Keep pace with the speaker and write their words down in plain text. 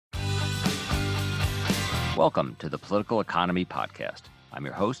Welcome to the Political Economy Podcast. I'm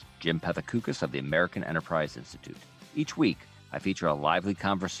your host, Jim Pethokoukis of the American Enterprise Institute. Each week, I feature a lively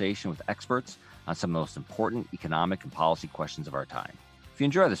conversation with experts on some of the most important economic and policy questions of our time. If you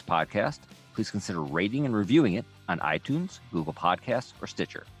enjoy this podcast, please consider rating and reviewing it on iTunes, Google Podcasts, or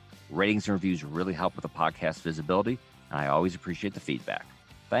Stitcher. Ratings and reviews really help with the podcast visibility, and I always appreciate the feedback.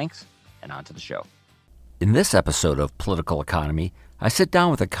 Thanks, and on to the show. In this episode of Political Economy, I sit down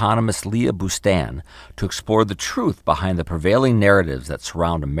with economist Leah Boustan to explore the truth behind the prevailing narratives that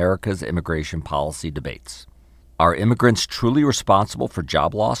surround America's immigration policy debates. Are immigrants truly responsible for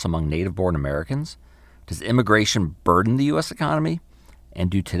job loss among native-born Americans? Does immigration burden the U.S. economy?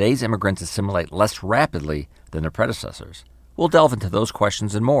 And do today's immigrants assimilate less rapidly than their predecessors? We'll delve into those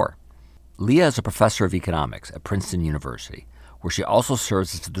questions and more. Leah is a professor of economics at Princeton University, where she also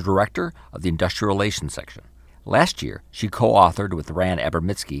serves as the director of the Industrial Relations section. Last year, she co-authored with Rand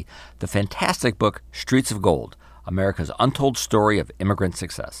Abramitsky the fantastic book Streets of Gold, America's Untold Story of Immigrant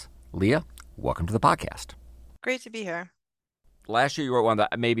Success. Leah, welcome to the podcast. Great to be here. Last year, you wrote one of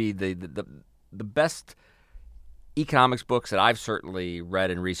maybe the best economics books that I've certainly read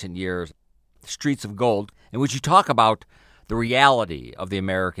in recent years, Streets of Gold, in which you talk about the reality of the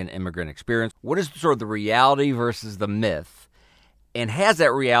American immigrant experience. What is sort of the reality versus the myth? And has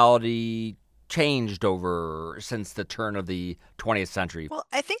that reality changed over since the turn of the 20th century? Well,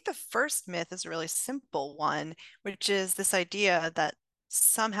 I think the first myth is a really simple one, which is this idea that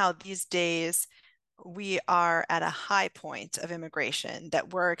somehow these days we are at a high point of immigration,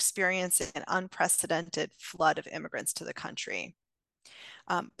 that we're experiencing an unprecedented flood of immigrants to the country.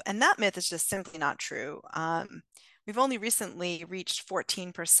 And that myth is just simply not true. We've only recently reached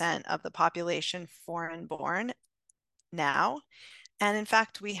 14% of the population foreign born now. And in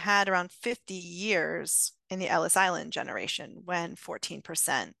fact, we had around 50 years in the Ellis Island generation when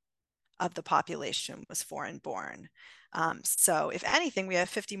 14% of the population was foreign born. So if anything, we have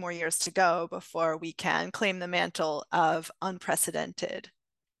 50 more years to go before we can claim the mantle of unprecedented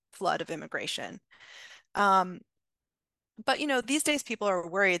flood of immigration. But, these days people are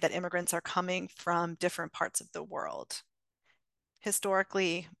worried that immigrants are coming from different parts of the world.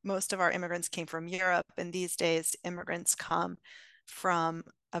 Historically, most of our immigrants came from Europe, and these days immigrants come from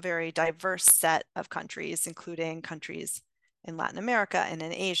a very diverse set of countries, including countries in Latin America and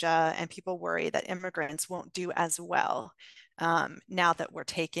in Asia, and people worry that immigrants won't do as well now that we're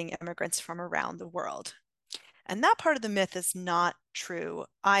taking immigrants from around the world. And that part of the myth is not true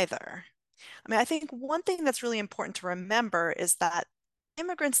either. I mean, I think one thing that's really important to remember is that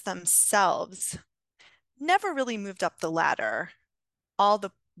immigrants themselves never really moved up the ladder all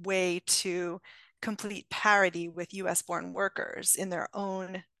the way to complete parity with US born workers in their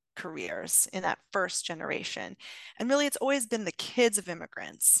own careers in that first generation. And really, it's always been the kids of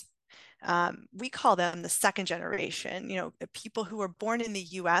immigrants. We call them the second generation, people who were born in the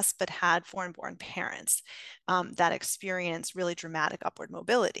US but had foreign born parents that experienced really dramatic upward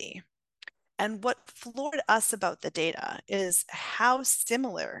mobility. And what floored us about the data is how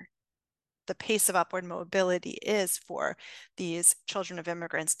similar the pace of upward mobility is for these children of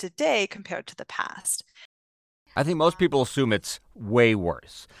immigrants today compared to the past. I think most people assume it's way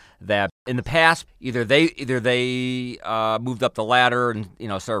worse. That in the past, either they moved up the ladder and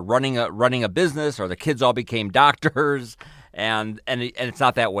started running a business, or the kids all became doctors, and it's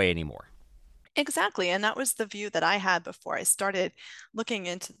not that way anymore. Exactly. And that was the view that I had before I started looking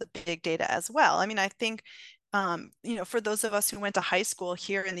into the big data as well. I mean, I think, for those of us who went to high school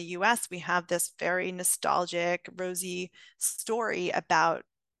here in the US, we have this very nostalgic, rosy story about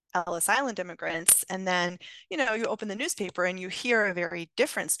Ellis Island immigrants. And then, you open the newspaper and you hear a very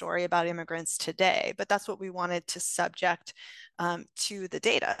different story about immigrants today. But that's what we wanted to subject to the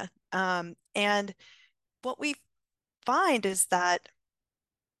data. And what we find is that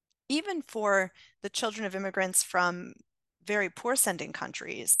even for the children of immigrants from very poor sending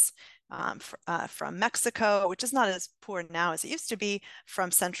countries, from Mexico, which is not as poor now as it used to be,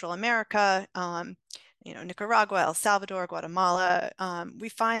 from Central America, Nicaragua, El Salvador, Guatemala, we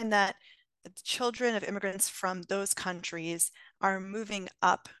find that the children of immigrants from those countries are moving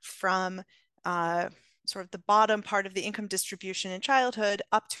up from sort of the bottom part of the income distribution in childhood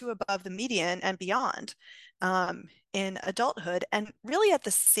up to above the median and beyond in adulthood, and really at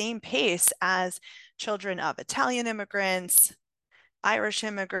the same pace as children of Italian immigrants, Irish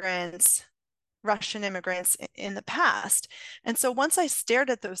immigrants, Russian immigrants in the past. And so once I stared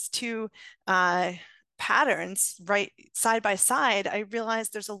at those two patterns right side by side, I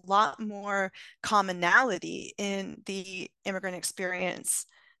realized there's a lot more commonality in the immigrant experience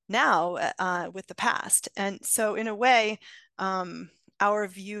now with the past. And so in a way, our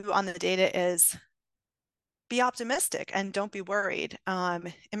view on the data is be optimistic and don't be worried.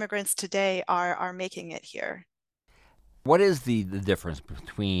 Immigrants today are making it here. What is the difference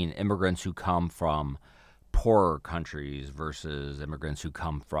between immigrants who come from poorer countries versus immigrants who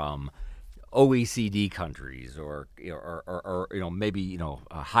come from OECD countries or maybe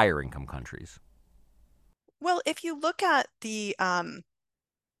higher income countries? Well, if you look at the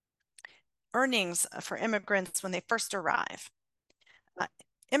earnings for immigrants when they first arrive, Uh,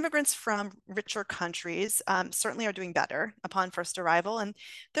 immigrants from richer countries certainly are doing better upon first arrival, and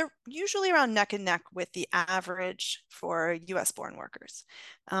they're usually around neck and neck with the average for US born workers.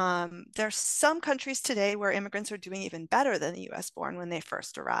 There are some countries today where immigrants are doing even better than the US born when they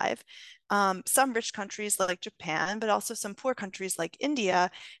first arrive. Some rich countries like Japan, but also some poor countries like India.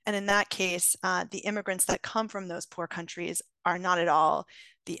 And in that case, the immigrants that come from those poor countries are not at all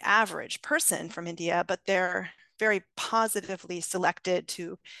the average person from India, but they're very positively selected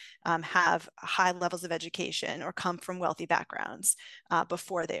to have high levels of education or come from wealthy backgrounds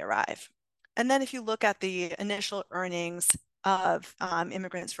before they arrive. And then if you look at the initial earnings of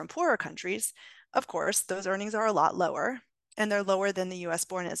immigrants from poorer countries, of course, those earnings are a lot lower. And they're lower than the US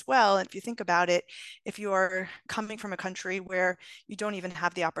born as well. And if you think about it, if you're coming from a country where you don't even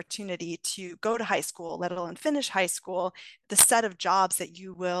have the opportunity to go to high school, let alone finish high school, the set of jobs that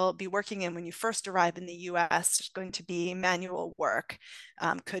you will be working in when you first arrive in the US is going to be manual work,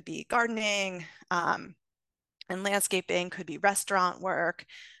 could be gardening and landscaping, could be restaurant work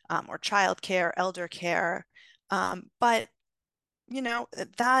or childcare, elder care. But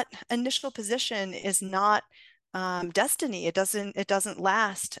that initial position is not destiny. It doesn't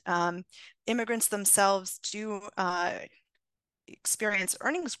last. Immigrants themselves do experience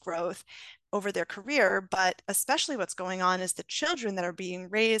earnings growth over their career, but especially what's going on is the children that are being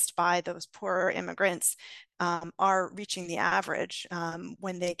raised by those poorer immigrants are reaching the average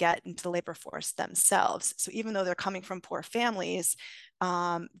when they get into the labor force themselves. So even though they're coming from poor families,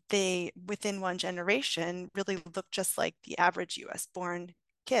 they, within one generation, really look just like the average US born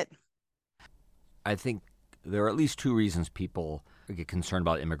kid. I think there are at least two reasons people get concerned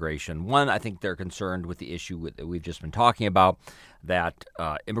about immigration. One, I think they're concerned with the issue that we've just been talking about, that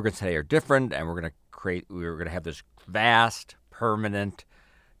immigrants today are different, and we're going to have this vast, permanent,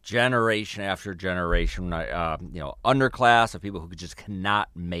 generation after generation, underclass of people who just cannot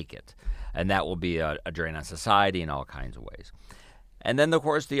make it, and that will be a drain on society in all kinds of ways. And then, of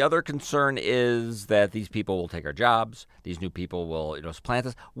course, the other concern is that these people will take our jobs. These new people will, supplant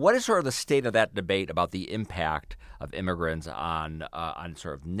us. What is sort of the state of that debate about the impact of immigrants on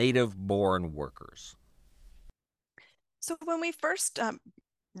sort of native-born workers? So when we first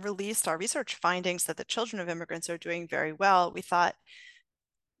released our research findings that the children of immigrants are doing very well, we thought,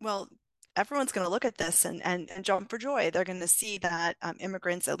 well, everyone's going to look at this and jump for joy. They're going to see that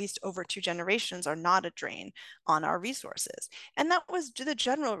immigrants, at least over two generations, are not a drain on our resources. And that was the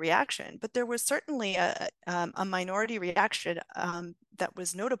general reaction. But there was certainly a minority reaction that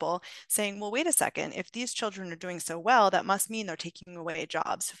was notable, saying, well, wait a second, if these children are doing so well, that must mean they're taking away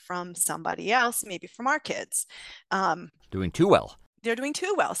jobs from somebody else, maybe from our kids. Doing too well. They're doing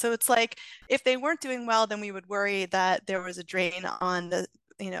too well. So it's like if they weren't doing well, then we would worry that there was a drain on the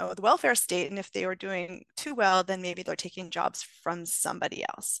welfare state. And if they were doing too well, then maybe they're taking jobs from somebody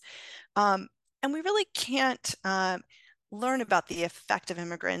else. And we really can't learn about the effect of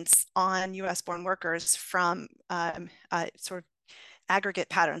immigrants on US born workers from sort of aggregate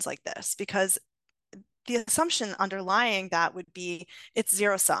patterns like this, because the assumption underlying that would be it's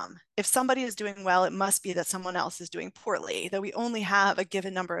zero sum. If somebody is doing well, it must be that someone else is doing poorly, that we only have a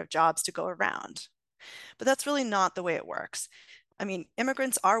given number of jobs to go around. But that's really not the way it works. I mean,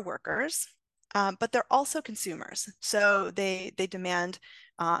 immigrants are workers, but they're also consumers. So they demand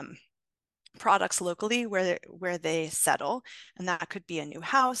products locally where they settle, and that could be a new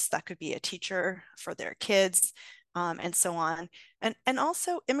house, that could be a teacher for their kids, and so on. And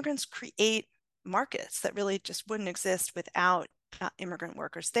also immigrants create markets that really just wouldn't exist without immigrant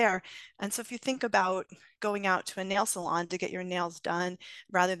workers there. And so if you think about going out to a nail salon to get your nails done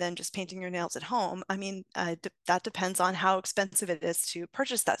rather than just painting your nails at home, I mean, that depends on how expensive it is to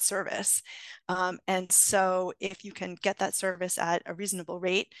purchase that service. And so if you can get that service at a reasonable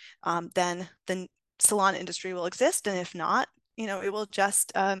rate, then the salon industry will exist. And if not, it will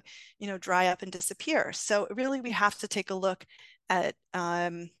just, dry up and disappear. So really, we have to take a look at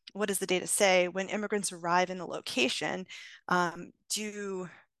what does the data say when immigrants arrive in a location? Do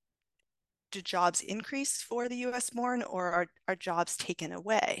jobs increase for the US born, or are jobs taken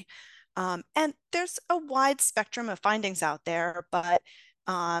away? And there's a wide spectrum of findings out there, but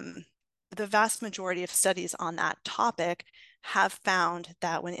the vast majority of studies on that topic have found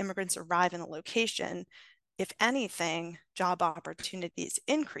that when immigrants arrive in a location, if anything, job opportunities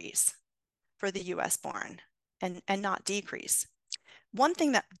increase for the US born and not decrease. One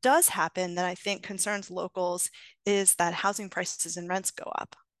thing that does happen that I think concerns locals is that housing prices and rents go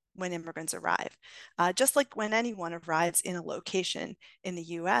up when immigrants arrive, just like when anyone arrives in a location in the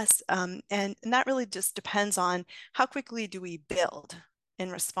US. And that really just depends on how quickly do we build in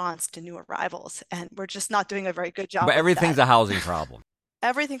response to new arrivals. And we're just not doing a very good But job of everything's that. a housing problem.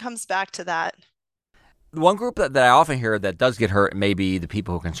 Everything comes back to that. One group that I often hear that does get hurt may be the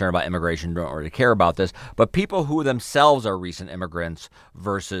people who are concerned about immigration don't really care about this, but people who themselves are recent immigrants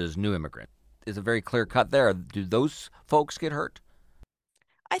versus new immigrants. Is it very clear cut there? Do those folks get hurt?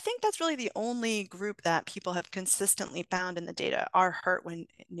 I think that's really the only group that people have consistently found in the data are hurt when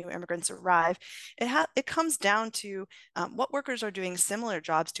new immigrants arrive. It comes down to what workers are doing similar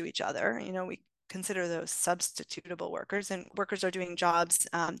jobs to each other. You know, we consider those substitutable workers, and workers are doing jobs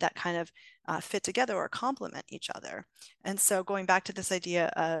that kind of fit together or complement each other. And so, going back to this idea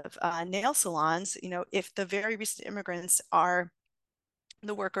of nail salons, you know, if the very recent immigrants are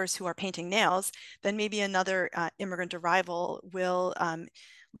the workers who are painting nails, then maybe another immigrant arrival will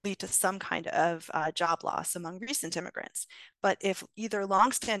lead to some kind of job loss among recent immigrants. But if either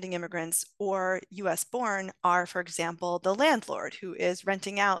longstanding immigrants or US born are, for example, the landlord who is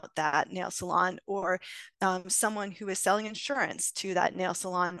renting out that nail salon, or someone who is selling insurance to that nail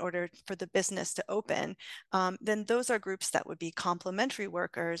salon in order for the business to open, then those are groups that would be complementary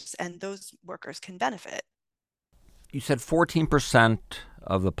workers, and those workers can benefit. You said 14%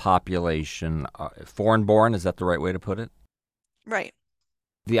 of the population foreign born. Is that the right way to put it? Right.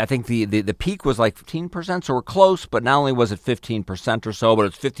 I think the peak was like 15%, so we're close, but not only was it 15% or so, but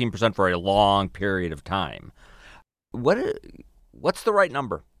it's 15% for a long period of time. What's the right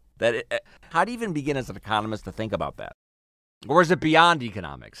number? How do you even begin as an economist to think about that? Or is it beyond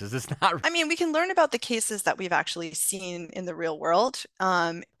economics? Is this not? I mean, we can learn about the cases that we've actually seen in the real world.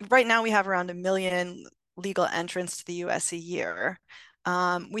 Right now, we have around 1 million legal entrants to the US a year.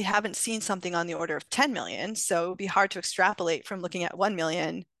 We haven't seen something on the order of 10 million, so it would be hard to extrapolate from looking at 1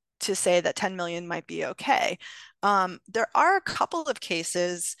 million to say that 10 million might be okay. There are a couple of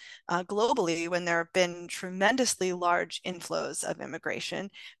cases globally when there have been tremendously large inflows of immigration.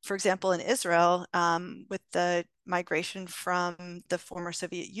 For example, in Israel, with the migration from the former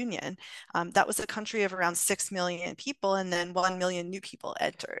Soviet Union. That was a country of around 6 million people, and then 1 million new people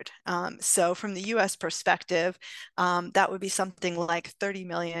entered. So, from the US perspective, that would be something like 30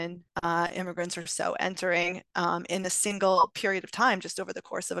 million immigrants or so entering in a single period of time, just over the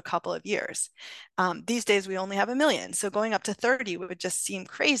course of a couple of years. These days, we only have 1 million. So, going up to 30 would just seem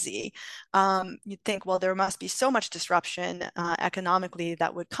crazy. You'd think, well, there must be so much disruption economically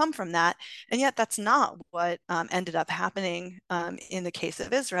that would come from that. And yet, that's not what ended up happening in the case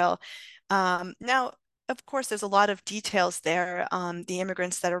of Israel. Now, of course, there's a lot of details there. The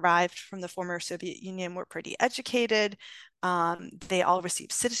immigrants that arrived from the former Soviet Union were pretty educated. They all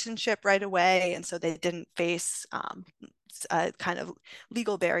received citizenship right away, and so they didn't face kind of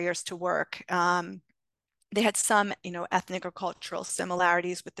legal barriers to work. They had some, you know, ethnic or cultural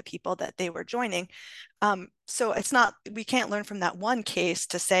similarities with the people that they were joining. So it's not, we can't learn from that one case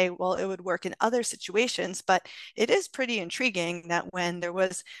to say, well, it would work in other situations, but it is pretty intriguing that when there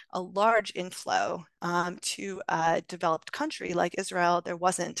was a large inflow to a developed country like Israel, there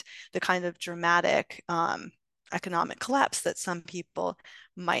wasn't the kind of dramatic economic collapse that some people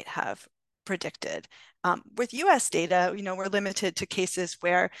might have predicted. With US data, you know, we're limited to cases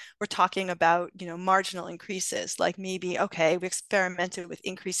where we're talking about, you know, marginal increases, like maybe, okay, we experimented with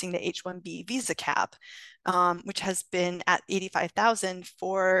increasing the H-1B visa cap, which has been at 85,000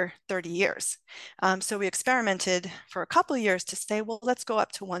 for 30 years. So we experimented for a couple of years to say, well, let's go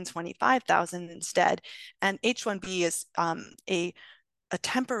up to 125,000 instead. And H-1B is a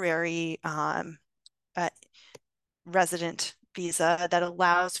temporary resident visa that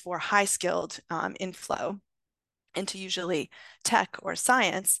allows for high skilled inflow into usually tech or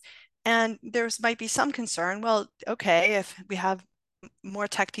science. And there's might be some concern, well, okay, if we have more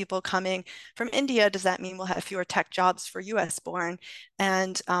tech people coming from India, does that mean we'll have fewer tech jobs for US born?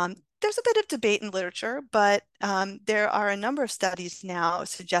 And there's a bit of debate in literature, but there are a number of studies now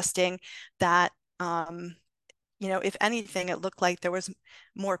suggesting that you know, if anything, it looked like there was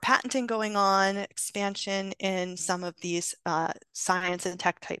more patenting going on, expansion in some of these science and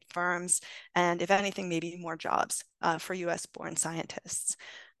tech type firms, and if anything, maybe more jobs for US born scientists.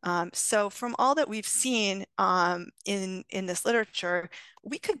 So from all that we've seen in this literature,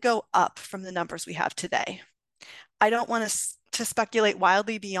 we could go up from the numbers we have today. I don't want to to speculate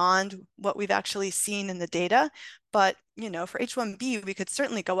wildly beyond what we've actually seen in the data. But, for H-1B, we could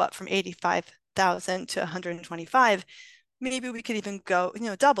certainly go up from 85,000 to 125. Maybe we could even go,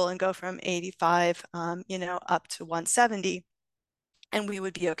 double and go from 85, up to 170, and we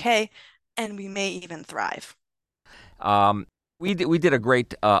would be okay, and we may even thrive. Um, we did a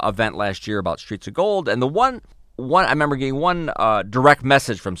great event last year about Streets of Gold, and the one I remember getting one direct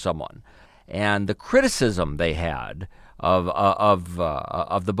message from someone, and the criticism they had of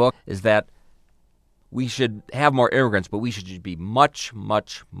the book is that we should have more immigrants, but we should be much,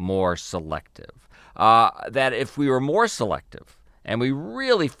 much more selective. That if we were more selective and we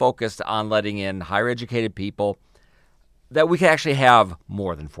really focused on letting in higher educated people, that we could actually have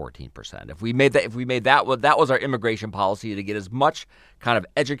more than 14%. If we made that was our immigration policy, to get as much kind of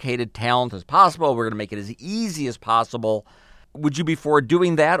educated talent as possible. We're going to make it as easy as possible. Would you be for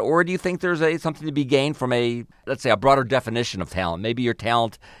doing that, or do you think there's something to be gained from let's say, a broader definition of talent? Maybe your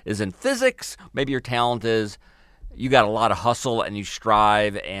talent is in physics. Maybe your talent is you got a lot of hustle and you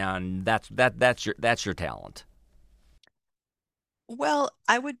strive, and that's your talent. Well,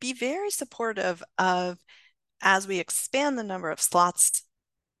 I would be very supportive of, as we expand the number of slots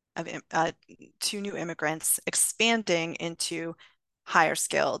of to new immigrants, expanding into higher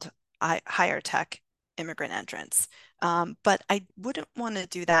skilled, higher tech immigrant entrants. But I wouldn't want to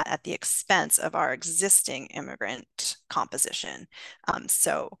do that at the expense of our existing immigrant composition.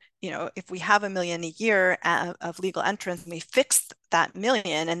 So, if we have 1 million a year of legal entrants, and we fix that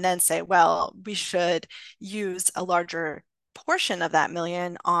million and then say, well, we should use a larger portion of that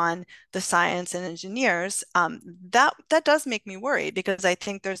million on the science and engineers, that does make me worried, because I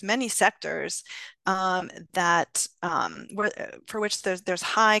think there's many sectors that for which there's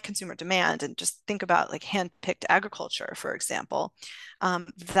high consumer demand. And just think about like hand-picked agriculture, for example,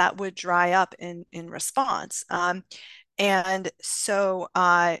 that would dry up in response. And so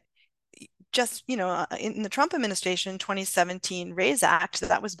just, in the Trump administration 2017 RAISE Act,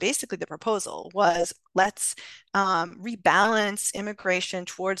 that was basically the proposal, was let's rebalance immigration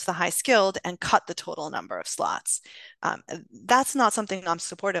towards the high skilled and cut the total number of slots. That's not something I'm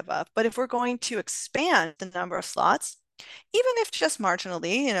supportive of. But if we're going to expand the number of slots, even if just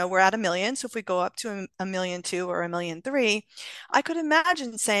marginally, we're at 1 million. So if we go up to 1,200,000 or 1,300,000, I could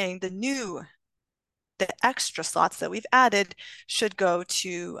imagine saying the extra slots that we've added should go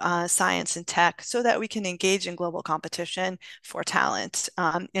to science and tech, so that we can engage in global competition for talent.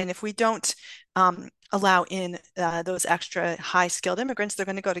 And if we don't allow in those extra high skilled immigrants, they're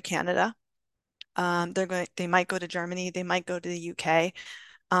going to go to Canada. They might go to Germany. They might go to the UK.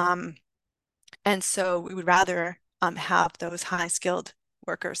 And so we would rather have those high skilled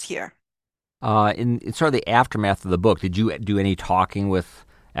workers here. In sort of the aftermath of the book, did you do any talking with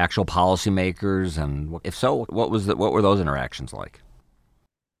actual policymakers, and if so, what were those interactions like?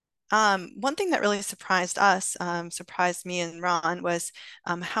 One thing that really surprised us, surprised me and Ron, was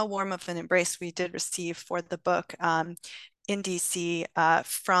how warm of an embrace we did receive for the book in DC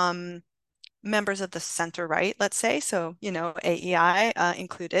from members of the center right, let's say, so AEI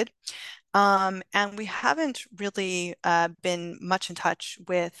included. And we haven't really been much in touch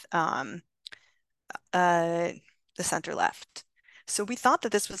with the center left. So we thought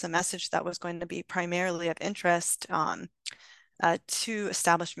that this was a message that was going to be primarily of interest to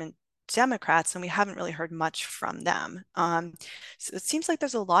establishment Democrats, and we haven't really heard much from them. So it seems like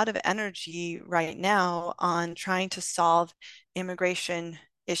there's a lot of energy right now on trying to solve immigration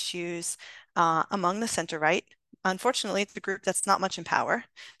issues among the center right. Unfortunately, it's a group that's not much in power.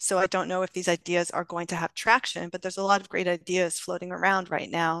 So I don't know if these ideas are going to have traction, but there's a lot of great ideas floating around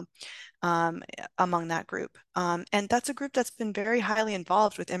right now among that group. And that's a group that's been very highly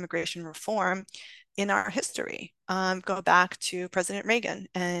involved with immigration reform in our history. Go back to President Reagan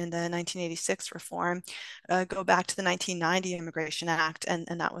and the 1986 reform, go back to the 1990 Immigration Act, and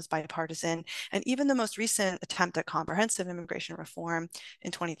that was bipartisan. And even the most recent attempt at comprehensive immigration reform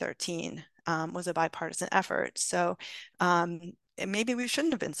in 2013 was a bipartisan effort. So maybe we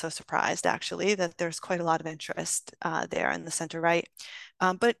shouldn't have been so surprised, actually, that there's quite a lot of interest there in the center right.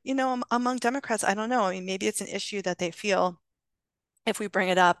 But, among Democrats, I don't know. I mean, maybe it's an issue that they feel if we bring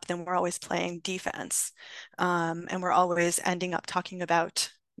it up, then we're always playing defense. And we're always ending up talking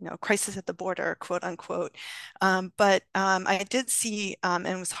about, crisis at the border, quote unquote. But I did see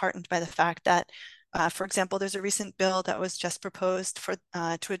and was heartened by the fact that, for example, there's a recent bill that was just proposed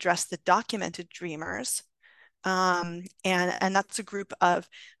to address the documented dreamers. And that's a group of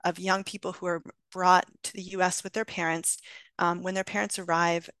young people who are brought to the US with their parents when their parents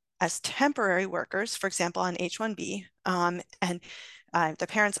arrive as temporary workers, for example, on H-1B, and the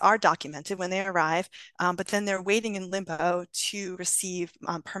parents are documented when they arrive, but then they're waiting in limbo to receive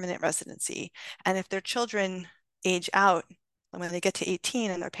permanent residency. And if their children age out when they get to 18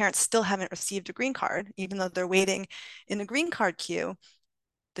 and their parents still haven't received a green card, even though they're waiting in the green card queue,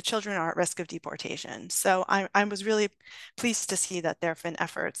 the children are at risk of deportation. So I was really pleased to see that there have been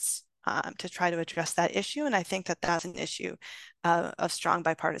efforts to try to address that issue. And I think that that's an issue of strong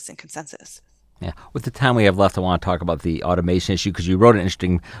bipartisan consensus. Yeah. With the time we have left, I want to talk about the automation issue because you wrote an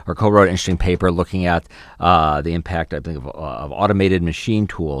interesting or co-wrote an interesting paper looking at the impact, I think, of automated machine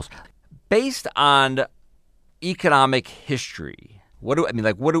tools based on economic history. What do I mean?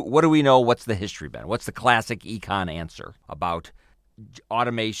 Like, what do we know? What's the history been? What's the classic econ answer about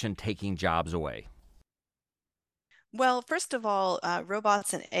automation taking jobs away? Well, first of all,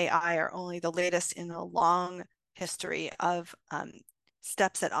 robots and AI are only the latest in a long history of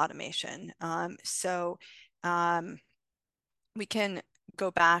steps at automation. Um, we can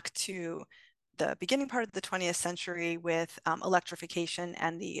go back to the beginning part of the 20th century with electrification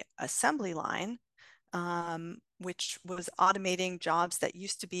and the assembly line, which was automating jobs that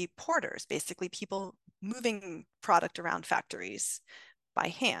used to be porters, basically people moving product around factories by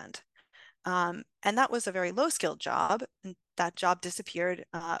hand. And that was a very low skilled job. And that job disappeared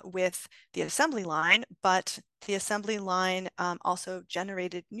with the assembly line, but the assembly line also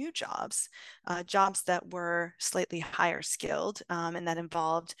generated new jobs, jobs that were slightly higher skilled and that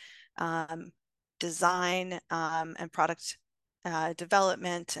involved design and product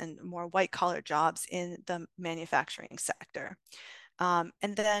development and more white collar jobs in the manufacturing sector.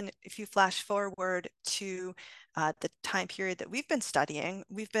 And then if you flash forward to the time period that we've been studying,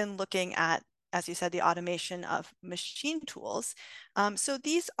 we've been looking at, as you said, the automation of machine tools. So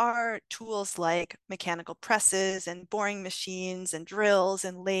these are tools like mechanical presses and boring machines and drills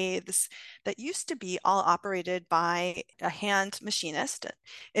and lathes that used to be all operated by a hand machinist.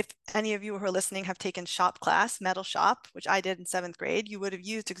 If any of you who are listening have taken shop class, metal shop, which I did in 7th grade, you would have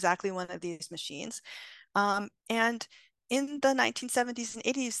used exactly one of these machines. And in the 1970s and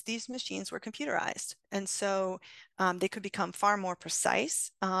 80s, these machines were computerized. And so they could become far more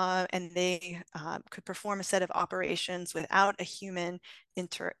precise and they could perform a set of operations without a human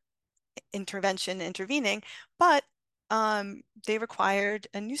intervention intervening, but they required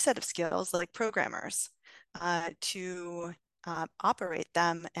a new set of skills like programmers to operate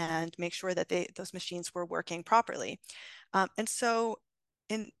them and make sure that those machines were working properly. And so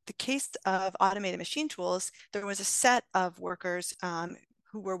in the case of automated machine tools, there was a set of workers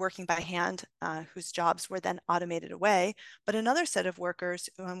who were working by hand, whose jobs were then automated away, but another set of workers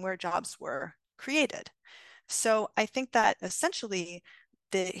where jobs were created. So I think that essentially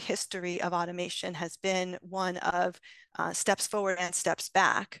the history of automation has been one of steps forward and steps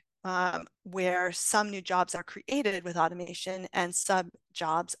back, where some new jobs are created with automation and some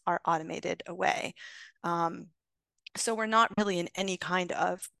jobs are automated away. So we're not really in any kind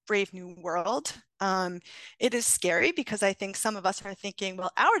of brave new world. It is scary because I think some of us are thinking,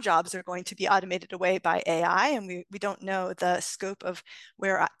 well, our jobs are going to be automated away by AI, and we don't know the scope of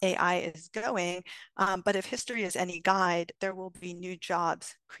where AI is going. But if history is any guide, there will be new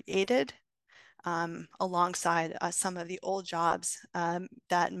jobs created alongside some of the old jobs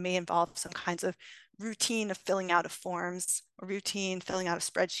that may involve some kinds of routine of filling out of forms, or routine filling out of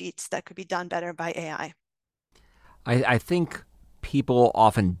spreadsheets that could be done better by AI. I think people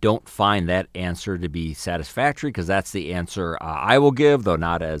often don't find that answer to be satisfactory because that's the answer I will give, though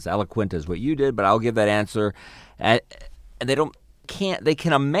not as eloquent as what you did, but I'll give that answer. And they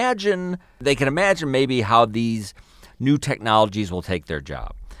can imagine maybe how these new technologies will take their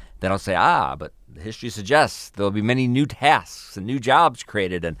job. Then I'll say, but history suggests there'll be many new tasks and new jobs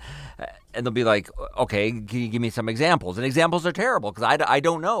created, and they'll be like, okay, can you give me some examples? And examples are terrible because I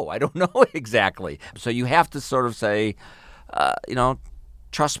don't know. I don't know exactly. So you have to sort of say,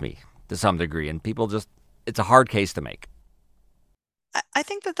 trust me to some degree. And people it's a hard case to make. I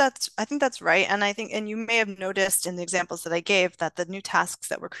think that's right. And and you may have noticed in the examples that I gave that the new tasks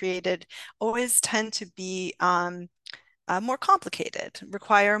that were created always tend to be more complicated,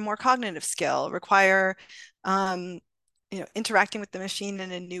 require more cognitive skill, require interacting with the machine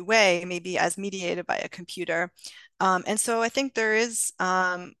in a new way, maybe as mediated by a computer. And so I think there is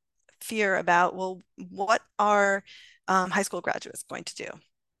fear about, well, what are high school graduates going to do?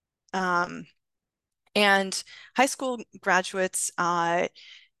 And high school graduates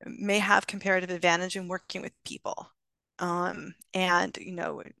may have comparative advantage in working with people and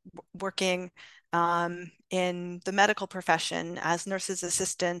working in the medical profession as nurses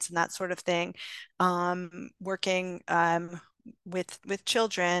assistants and that sort of thing, working with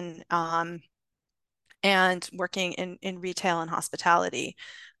children and working in retail and hospitality.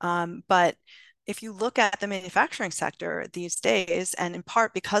 But if you look at the manufacturing sector these days, and in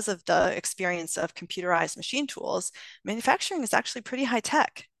part because of the experience of computerized machine tools, manufacturing is actually pretty high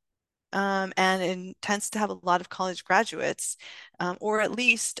tech. And it tends to have a lot of college graduates, or at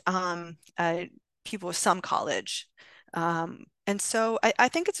least people with some college. And so I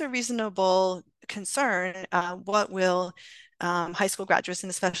think it's a reasonable concern. What will high school graduates,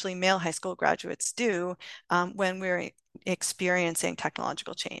 and especially male high school graduates, do when we're experiencing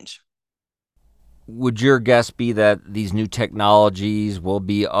technological change? Would your guess be that these new technologies will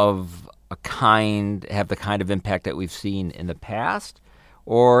be have the kind of impact that we've seen in the past?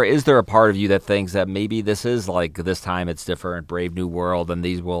 Or is there a part of you that thinks that maybe this is like this time it's different, brave new world, and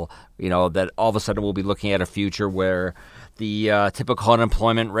these will, that all of a sudden we'll be looking at a future where the typical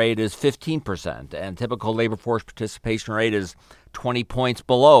unemployment rate is 15% and typical labor force participation rate is 20 points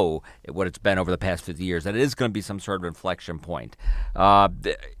below what it's been over the past 50 years, that it is going to be some sort of inflection point?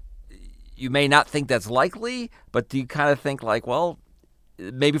 You may not think that's likely, but do you kind of think like, well,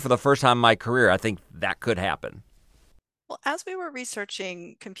 maybe for the first time in my career, I think that could happen? Well, as we were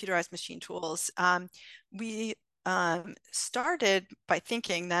researching computerized machine tools, we started by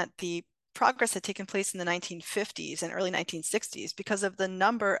thinking that the progress had taken place in the 1950s and early 1960s because of the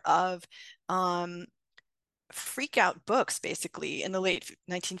number of um, freak out books, basically, in the late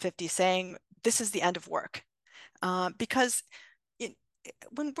 1950s saying this is the end of work. Because it,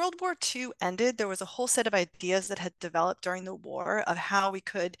 when World War II ended, there was a whole set of ideas that had developed during the war of how we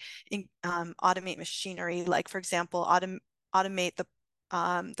could automate machinery, like, for example, automate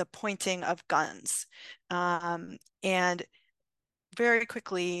the pointing of guns. And very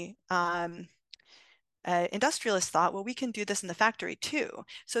quickly, industrialists thought, well, we can do this in the factory too.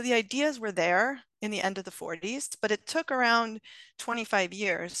 So the ideas were there in the end of the 40s, but it took around 25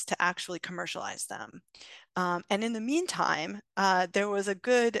 years to actually commercialize them. And in the meantime, there was a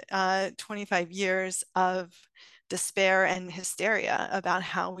good 25 years of despair and hysteria about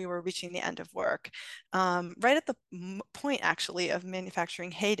how we were reaching the end of work, right at the point actually of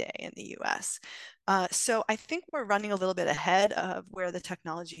manufacturing heyday in the US. So I think we're running a little bit ahead of where the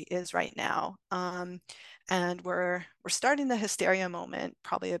technology is right now. And we're starting the hysteria moment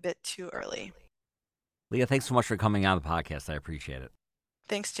probably a bit too early. Leah, thanks so much for coming on the podcast. I appreciate it.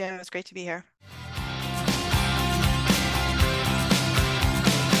 Thanks, Jim. It was great to be here.